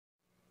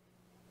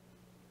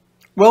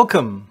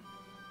Welcome.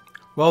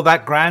 Well,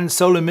 that grand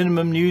solar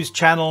minimum news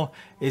channel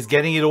is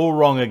getting it all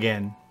wrong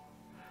again.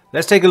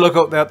 Let's take a look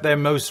at what their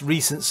most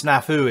recent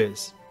snafu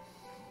is.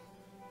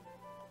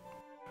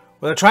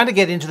 Well, they're trying to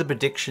get into the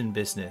prediction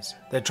business.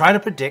 They're trying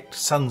to predict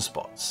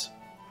sunspots.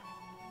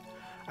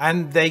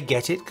 And they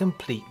get it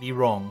completely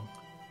wrong.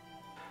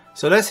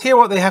 So let's hear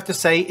what they have to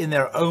say in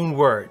their own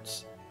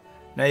words.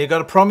 Now you've got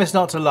to promise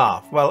not to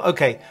laugh. Well,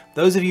 okay,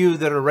 those of you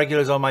that are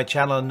regulars on my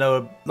channel and know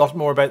a lot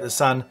more about the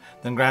sun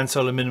than Grand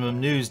Solar Minimum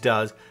News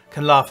does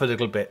can laugh a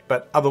little bit,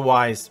 but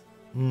otherwise,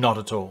 not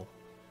at all.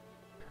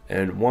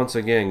 And once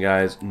again,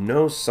 guys,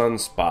 no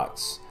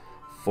sunspots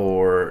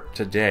for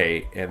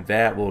today, and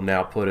that will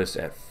now put us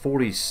at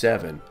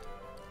 47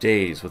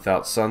 days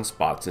without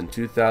sunspots in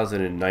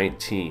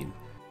 2019.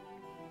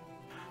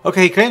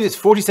 Okay, he claims it's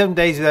 47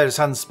 days without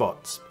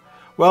sunspots.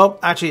 Well,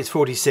 actually it's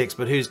 46,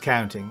 but who's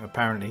counting?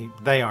 Apparently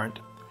they aren't.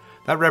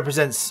 That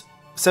represents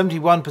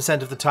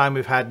 71% of the time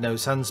we've had no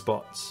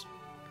sunspots.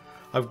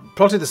 I've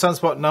plotted the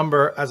sunspot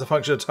number as a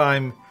function of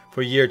time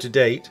for year to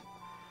date.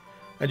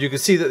 And you can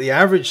see that the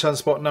average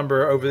sunspot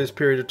number over this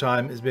period of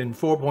time has been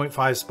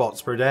 4.5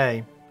 spots per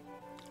day.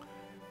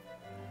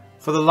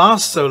 For the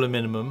last solar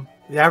minimum,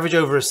 the average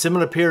over a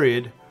similar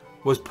period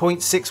was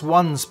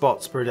 0.61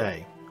 spots per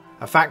day,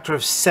 a factor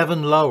of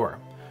 7 lower.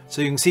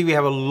 So you can see we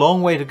have a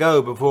long way to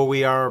go before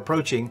we are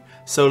approaching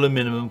solar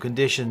minimum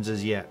conditions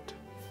as yet.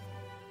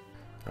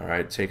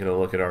 Alright, taking a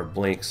look at our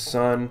blank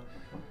sun.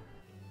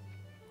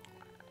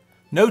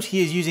 Note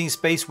he is using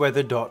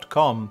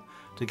spaceweather.com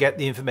to get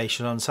the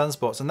information on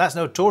sunspots, and that's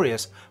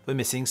notorious for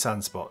missing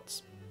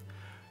sunspots.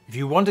 If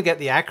you want to get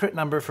the accurate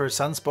number for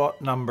sunspot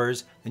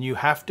numbers, then you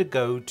have to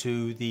go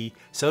to the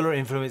Solar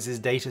Influences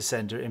Data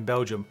Center in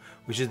Belgium,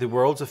 which is the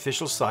world's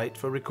official site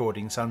for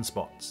recording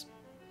sunspots.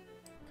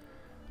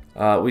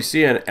 We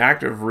see an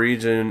active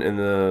region in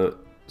the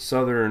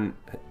southern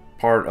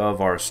part of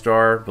our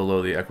star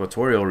below the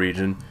equatorial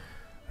region.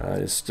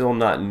 It's still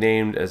not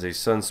named as a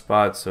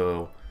sunspot,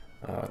 so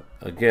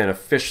again,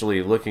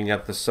 officially looking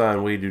at the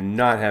sun, we do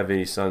not have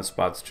any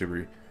sunspots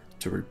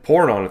to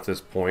report on at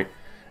this point.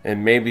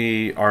 And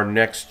maybe our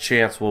next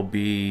chance will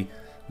be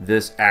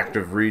this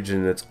active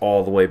region that's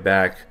all the way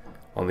back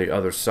on the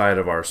other side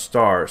of our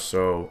star.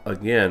 So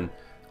again,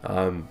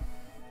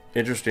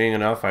 interesting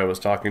enough, I was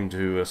talking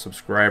to a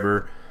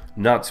subscriber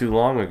not too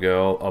long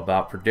ago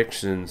about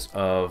predictions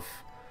of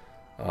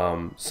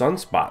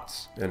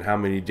sunspots and how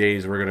many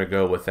days we're going to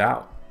go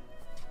without.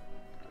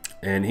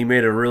 And he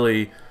made a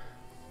really,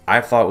 I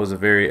thought was a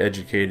very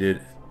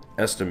educated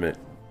estimate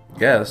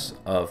guess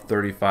of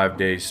 35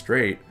 days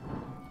straight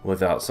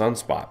without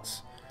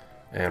sunspots.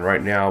 And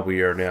right now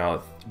we are now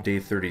at day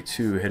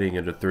 32 heading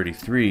into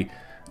 33.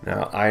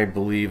 Now I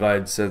believe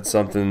I'd said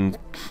something,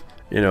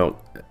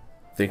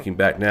 thinking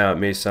back now, it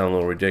may sound a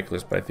little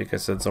ridiculous, but I think I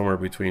said somewhere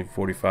between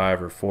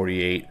 45 or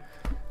 48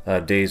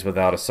 days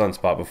without a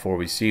sunspot before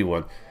we see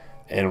one.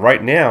 And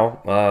right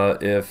now,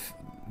 if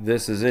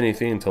this is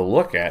anything to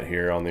look at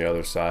here on the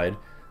other side,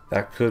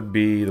 that could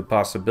be the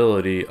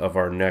possibility of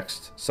our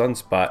next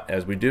sunspot,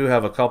 as we do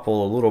have a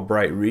couple of little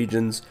bright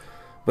regions.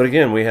 But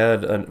again, we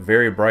had a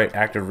very bright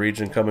active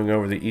region coming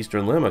over the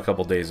eastern limb a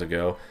couple days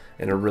ago,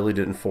 and it really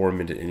didn't form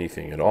into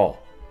anything at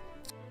all.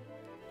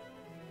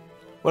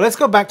 Well, let's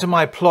go back to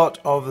my plot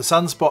of the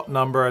sunspot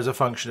number as a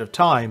function of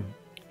time.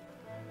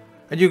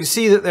 And you can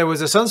see that there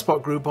was a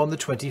sunspot group on the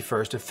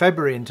 21st of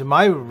February, and to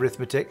my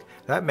arithmetic,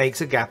 that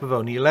makes a gap of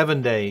only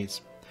 11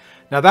 days.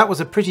 Now that was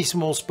a pretty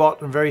small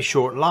spot and very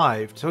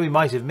short-lived, so we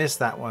might have missed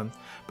that one.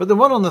 But the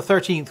one on the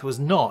 13th was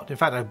not. In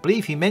fact, I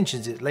believe he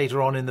mentions it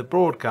later on in the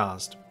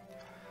broadcast.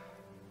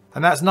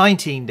 And that's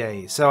 19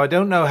 days, so I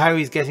don't know how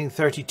he's getting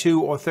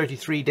 32 or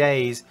 33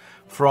 days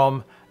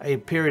from a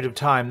period of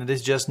time that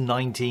is just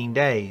 19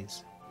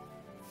 days.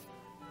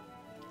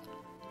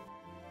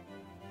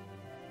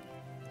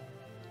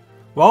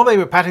 While they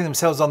were patting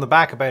themselves on the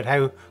back about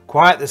how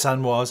quiet the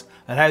sun was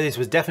and how this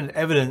was definite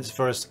evidence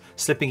for us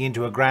slipping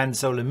into a grand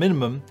solar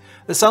minimum,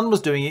 the sun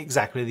was doing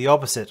exactly the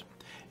opposite.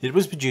 It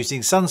was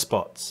producing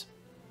sunspots.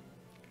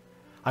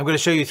 I'm going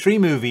to show you 3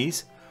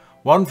 movies,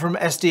 one from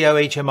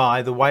SDO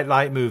HMI, the white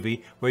light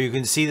movie, where you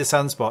can see the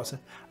sunspots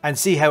and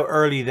see how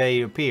early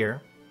they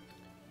appear.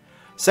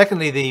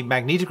 Secondly, the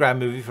magnetogram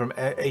movie from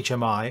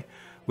HMI,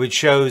 which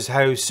shows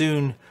how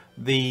soon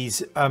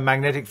these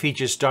magnetic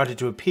features started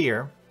to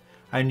appear.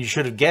 And you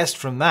should have guessed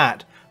from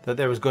that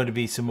there was going to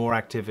be some more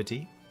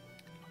activity.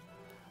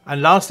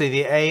 And lastly,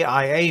 the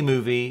AIA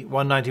movie,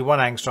 191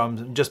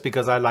 angstroms, just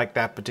because I like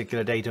that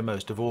particular data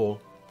most of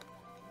all.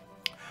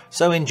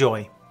 So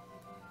enjoy.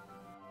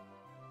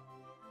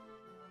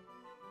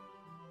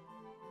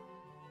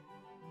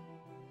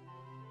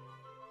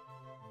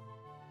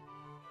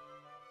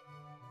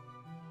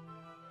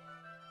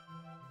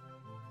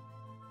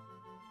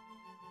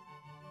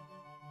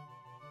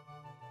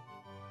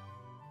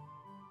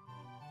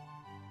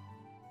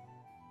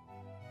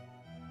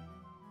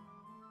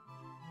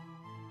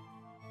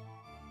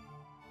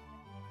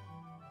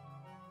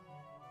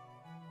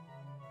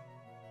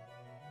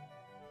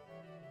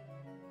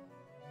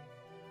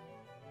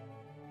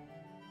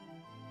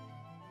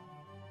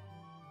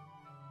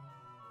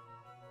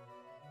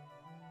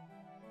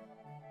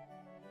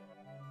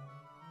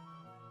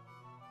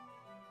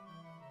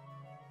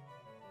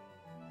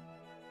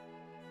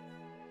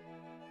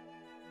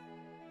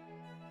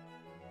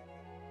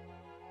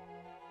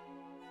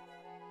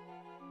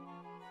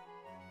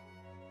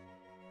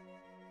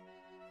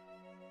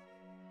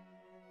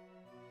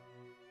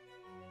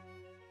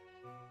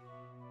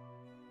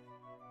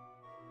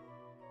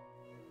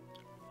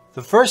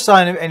 The first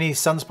sign of any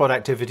sunspot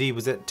activity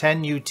was at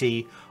 10 UT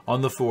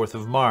on the 4th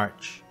of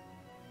March.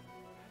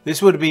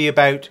 This would be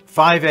about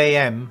 5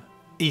 AM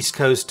East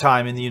Coast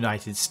time in the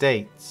United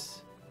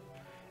States.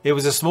 It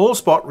was a small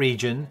spot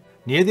region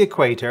near the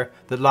equator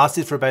that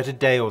lasted for about a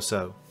day or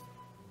so.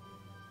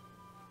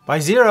 By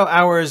 0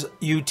 hours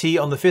UT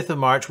on the 5th of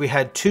March, we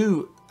had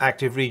 2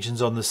 active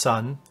regions on the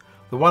Sun,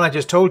 the one I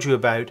just told you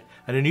about,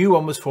 and a new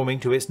one was forming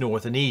to its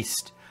north and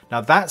east.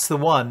 Now that's the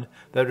one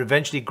that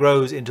eventually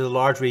grows into the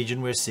large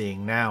region we're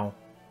seeing now.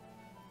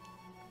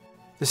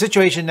 The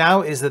situation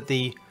now is that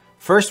the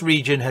first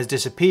region has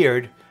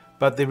disappeared,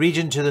 but the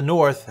region to the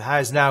north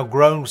has now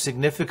grown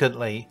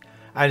significantly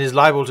and is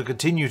liable to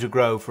continue to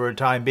grow for a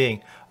time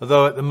being,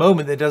 although at the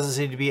moment there doesn't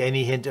seem to be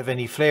any hint of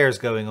any flares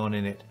going on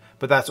in it,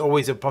 but that's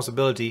always a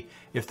possibility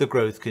if the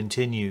growth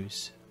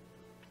continues.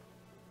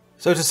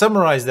 So to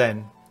summarize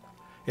then,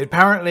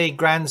 apparently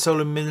grand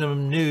solar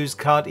minimum news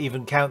can't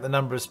even count the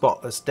number of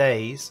spotless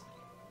days.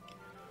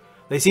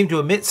 They seem to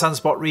omit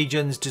sunspot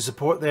regions to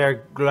support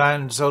their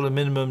grand solar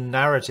minimum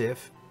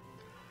narrative.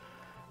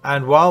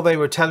 And while they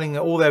were telling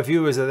all their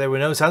viewers that there were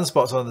no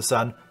sunspots on the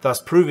Sun,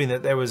 thus proving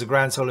that there was a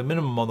grand solar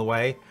minimum on the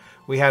way,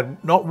 we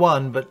had not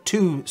 1 but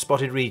 2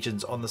 spotted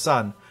regions on the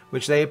Sun,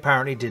 which they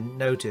apparently didn't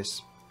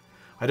notice.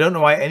 I don't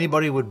know why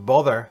anybody would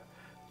bother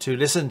to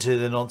listen to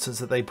the nonsense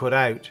that they put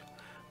out,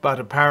 but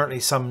apparently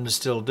some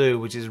still do,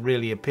 which is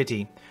really a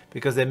pity,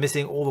 because they're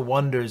missing all the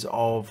wonders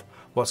of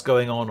what's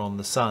going on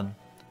the Sun.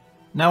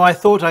 Now I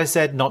thought I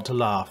said not to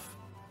laugh.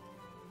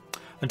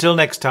 Until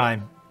next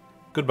time,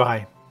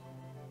 goodbye.